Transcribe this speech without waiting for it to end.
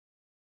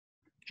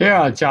Here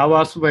are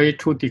Java's way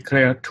to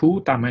declare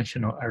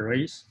two-dimensional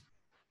arrays.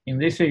 In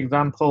this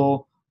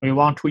example, we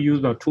want to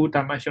use the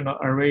two-dimensional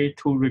array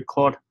to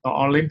record the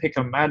Olympic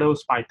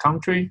medals by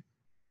country.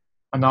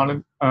 And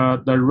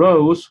the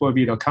rows will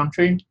be the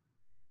country.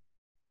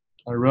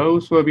 The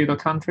rows will be the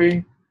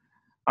country.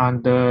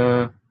 And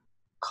the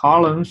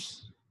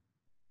columns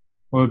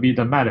will be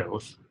the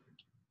medals.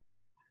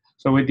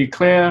 So we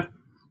declare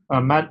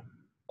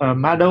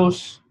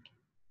medals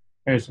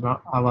is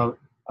our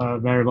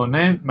variable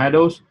name,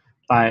 medals,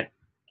 by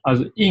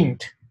as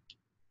int.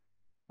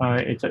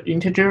 It's an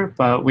integer,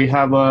 but we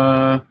have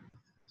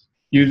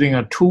using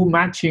a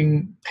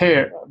matching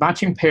pair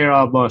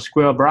of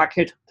square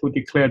bracket to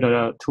declare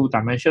the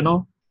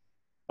two-dimensional.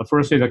 The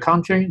first is the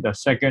country, the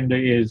second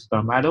is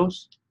the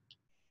medals.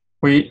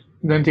 We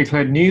then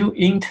declare new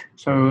int,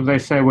 so they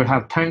say we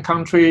have 10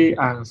 country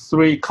and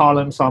 3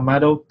 columns of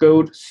medal,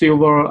 gold,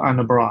 silver,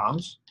 and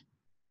bronze.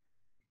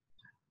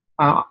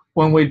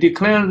 When we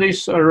declare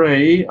this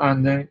array,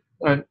 and then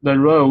the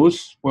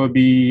rows will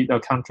be the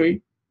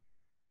country,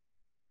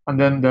 and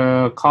then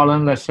the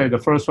column, let's say the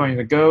first one is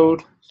the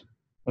gold,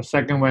 the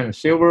second one is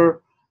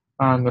silver,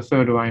 and the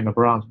third one is the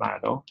bronze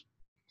medal.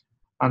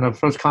 And the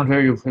first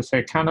country, you could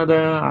say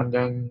Canada, and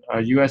then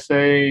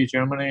USA,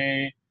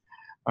 Germany,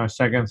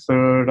 second,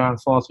 third, and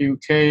fourth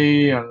UK,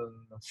 and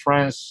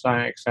France,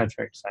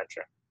 etc.,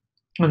 etc.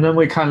 And then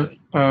we can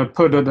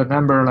put the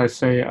number, let's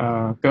say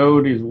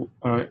gold is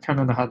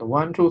Canada had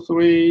 1, 2,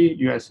 3,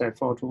 USA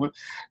 4, 2, 1.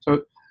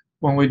 So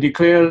when we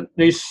declare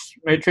this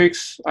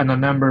matrix and the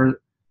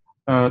number,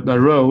 the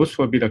rows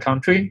will be the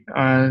country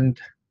and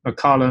the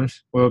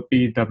columns will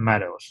be the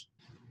medals.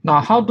 Now,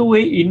 how do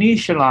we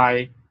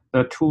initialize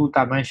the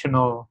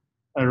two-dimensional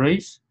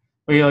arrays?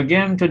 We are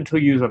again going to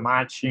use a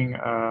matching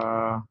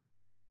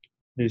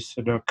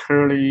the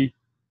curly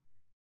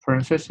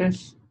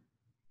parentheses.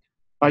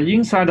 But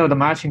inside of the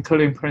matching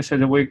curly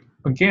parentheses, we're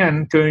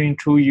again going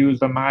to use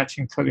the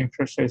matching curly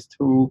parentheses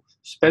to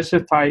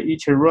specify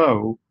each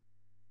row.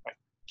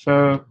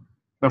 So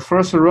the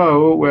first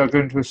row we're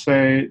going to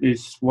say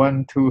is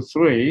 1, 2,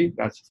 3.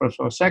 That's first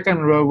row. Second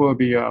row will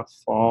be a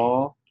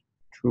 4,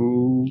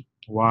 2,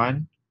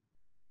 1.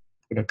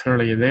 Put a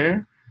curly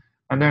there,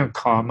 and then a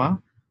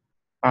comma.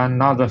 And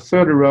now the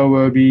third row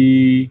will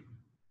be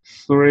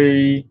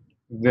 3,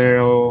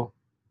 0,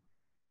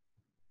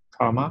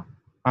 comma,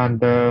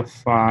 and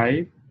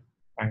 5,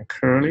 and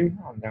curly,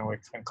 and then we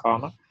can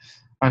comma,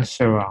 and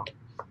so on.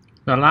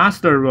 The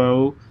last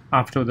row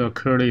after the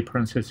curly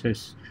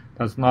parenthesis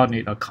does not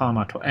need a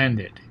comma to end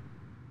it.